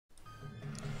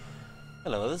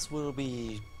Hello, this will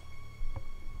be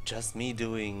just me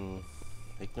doing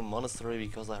Ignum Monastery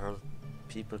because I heard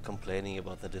people complaining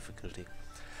about the difficulty.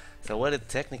 So while it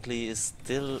technically is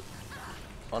still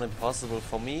unimpossible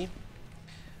for me,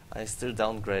 I still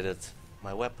downgraded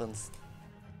my weapons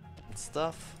and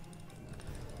stuff.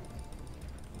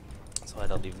 So I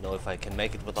don't even know if I can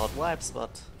make it without wipes,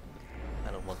 but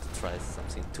I don't want to try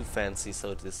something too fancy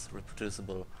so it is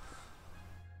reproducible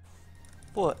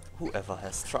for whoever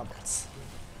has troubles.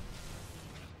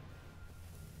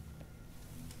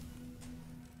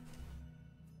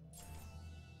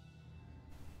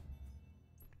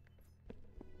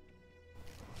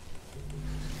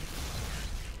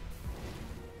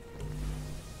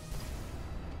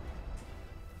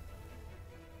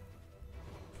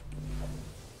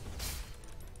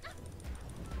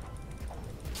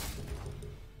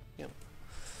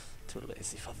 Too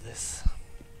lazy for this.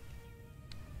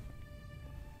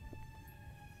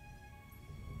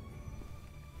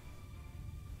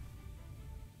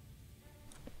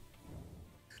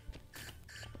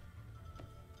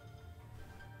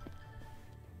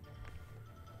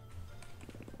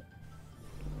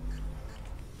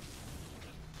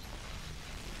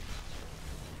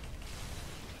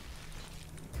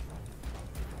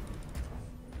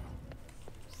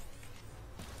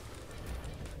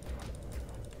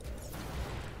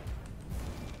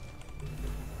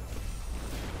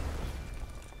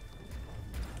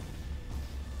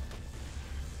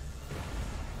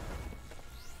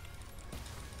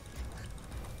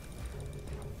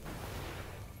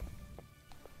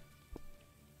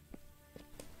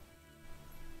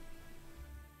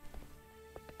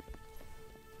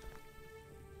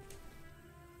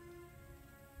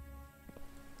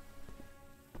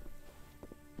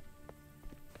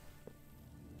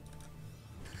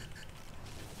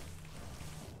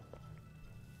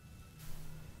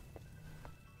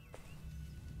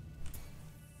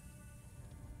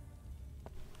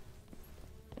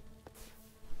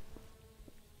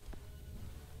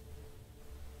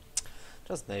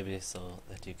 Just maybe so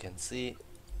that you can see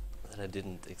that I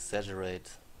didn't exaggerate.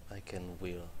 I can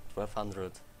wheel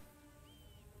 1200.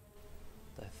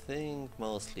 I think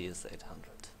mostly is 800.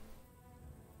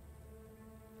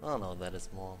 Oh no, that is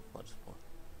more, much more,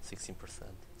 16%.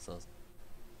 So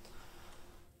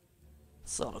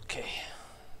it's all okay.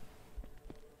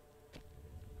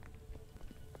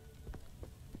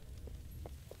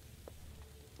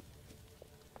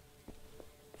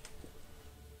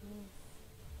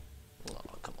 Oh,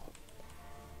 come on.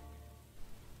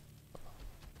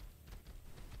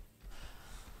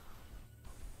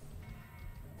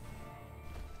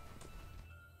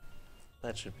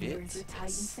 That should be There it. is a Titan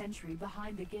sentry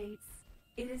behind the gates.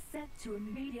 It is set to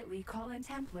immediately call in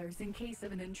Templars in case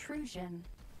of an intrusion.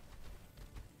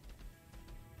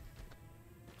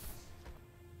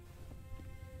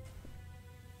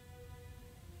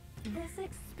 This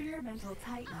experimental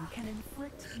Titan can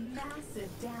inflict massive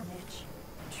damage.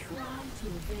 Try to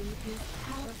evade his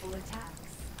powerful attacks.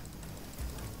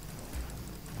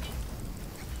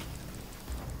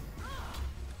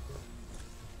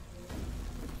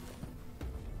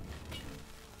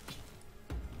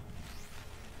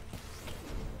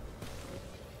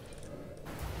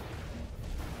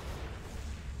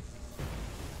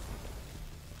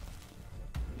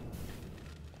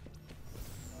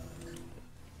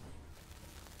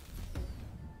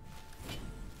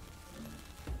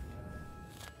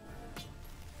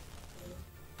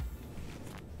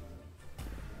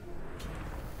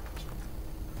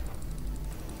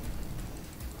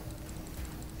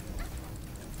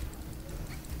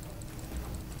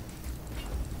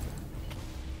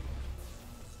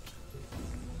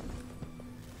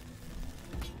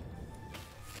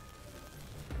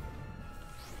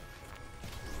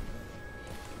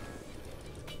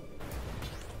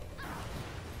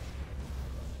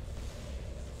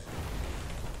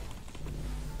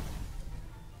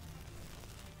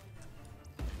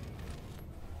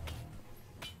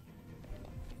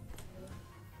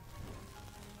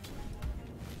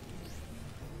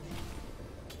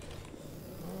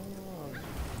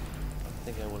 I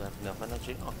think I will have enough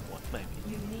energy. Oh, what? Maybe.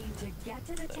 You need to get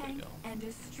to the There we tank go. and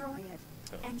destroy it.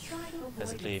 So And try to avoid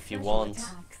basically, its if you special want,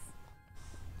 attacks.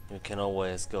 you can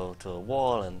always go to a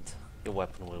wall and your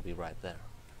weapon will be right there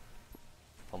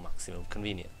for maximum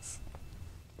convenience.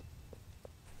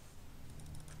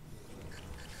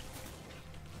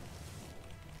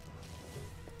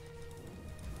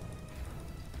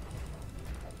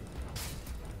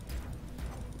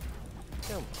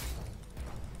 Come on.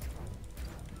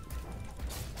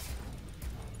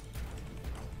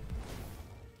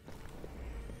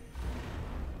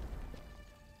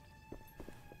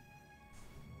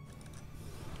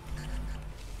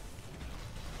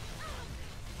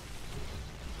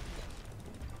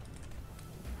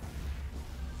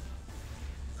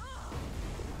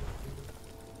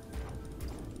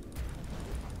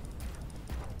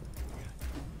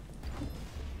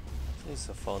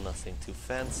 So far nothing too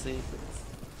fancy,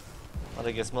 but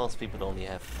I guess most people only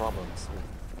have problems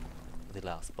with the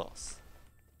last boss.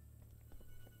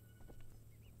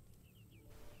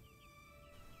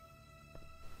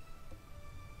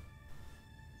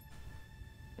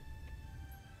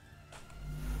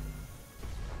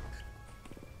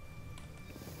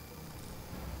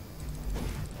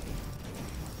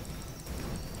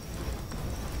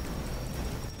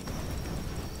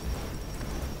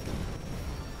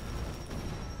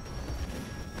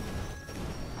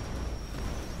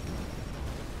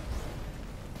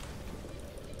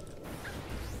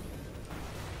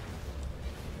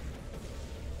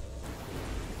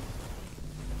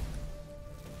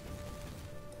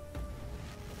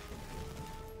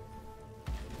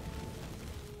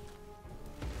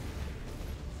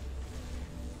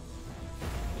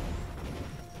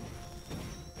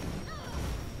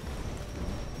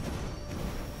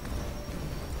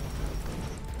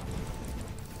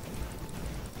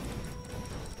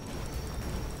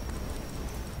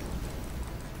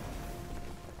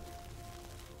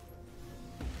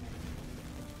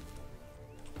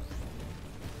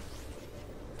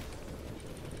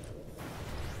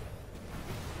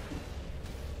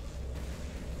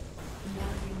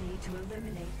 To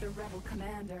eliminate the rebel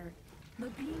commander. The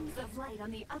beams of light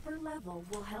on the upper level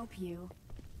will help you.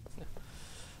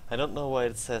 I don't know why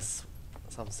it says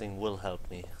something will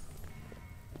help me.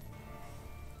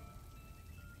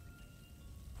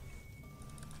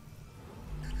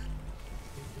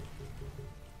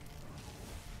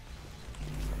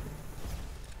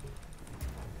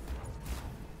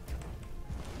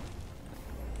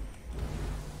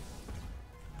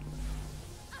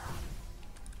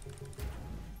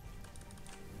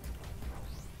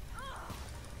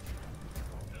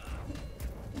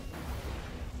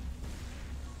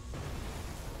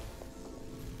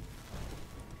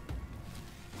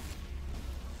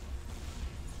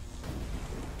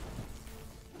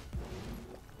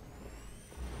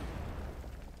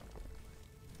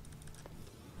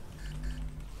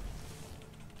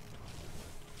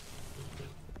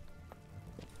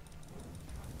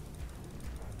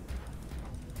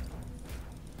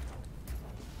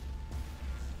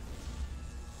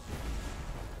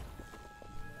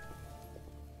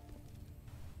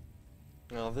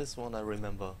 Now this one I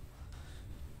remember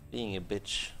being a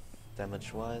bitch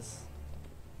damage wise,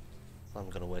 so I'm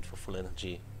gonna wait for full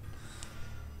energy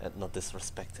and not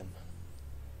disrespect him.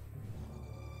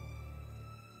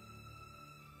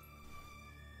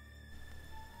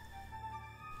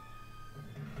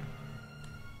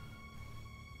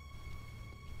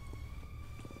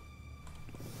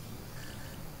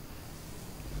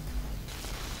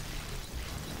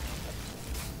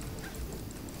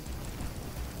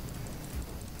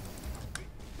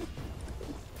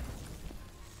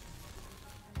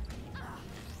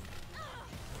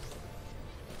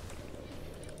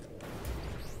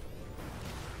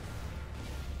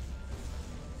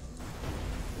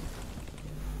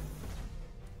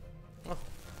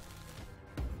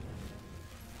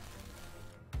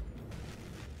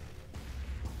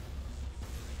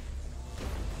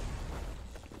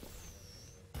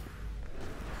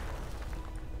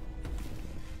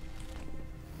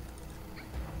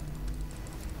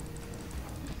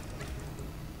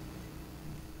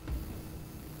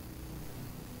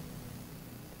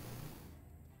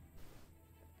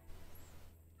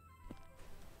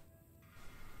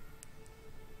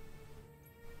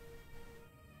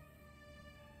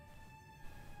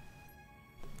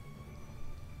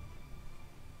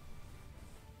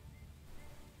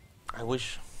 I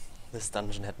wish this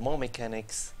dungeon had more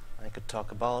mechanics I could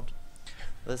talk about.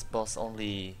 This boss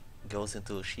only goes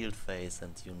into a shield phase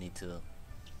and you need to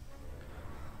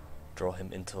draw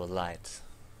him into a light.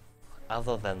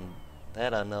 Other than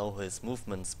that, I know his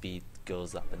movement speed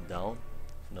goes up and down.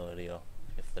 No idea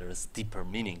if there is deeper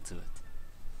meaning to it.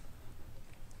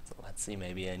 So let's see,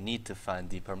 maybe I need to find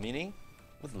deeper meaning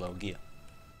with low gear.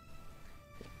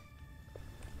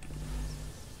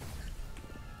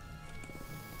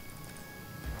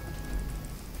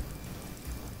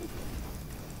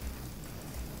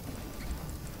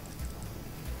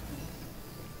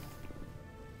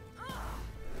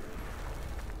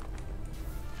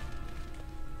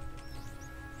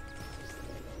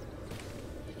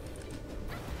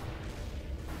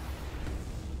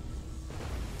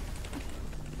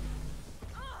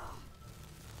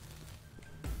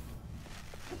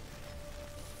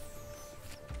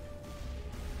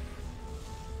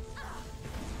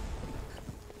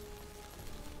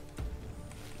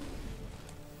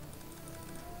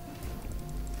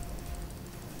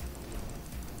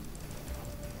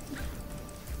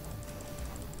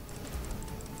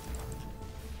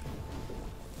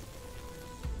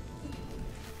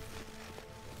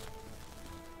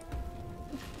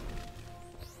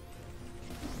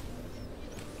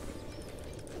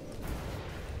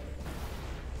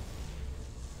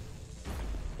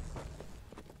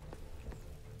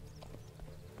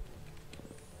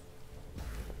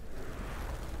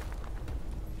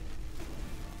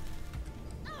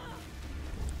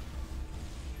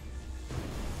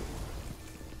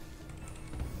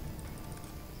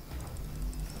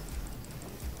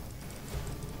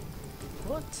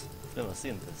 What? Never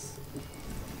seen this.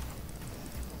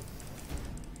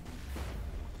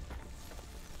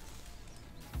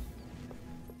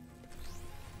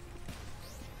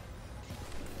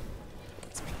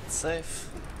 Let's play it safe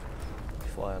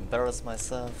before I embarrass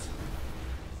myself.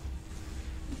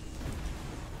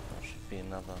 There should be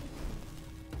another.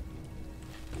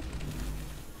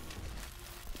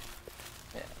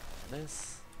 Yeah,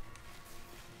 this.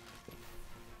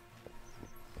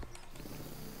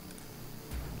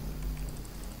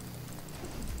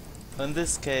 In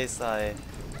this case, I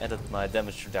added my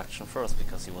damage reduction first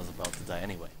because he was about to die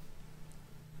anyway.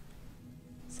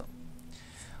 So,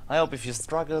 I hope if you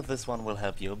struggle, this one will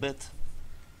help you a bit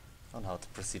on how to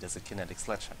proceed as a kinetic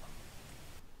sledgehammer.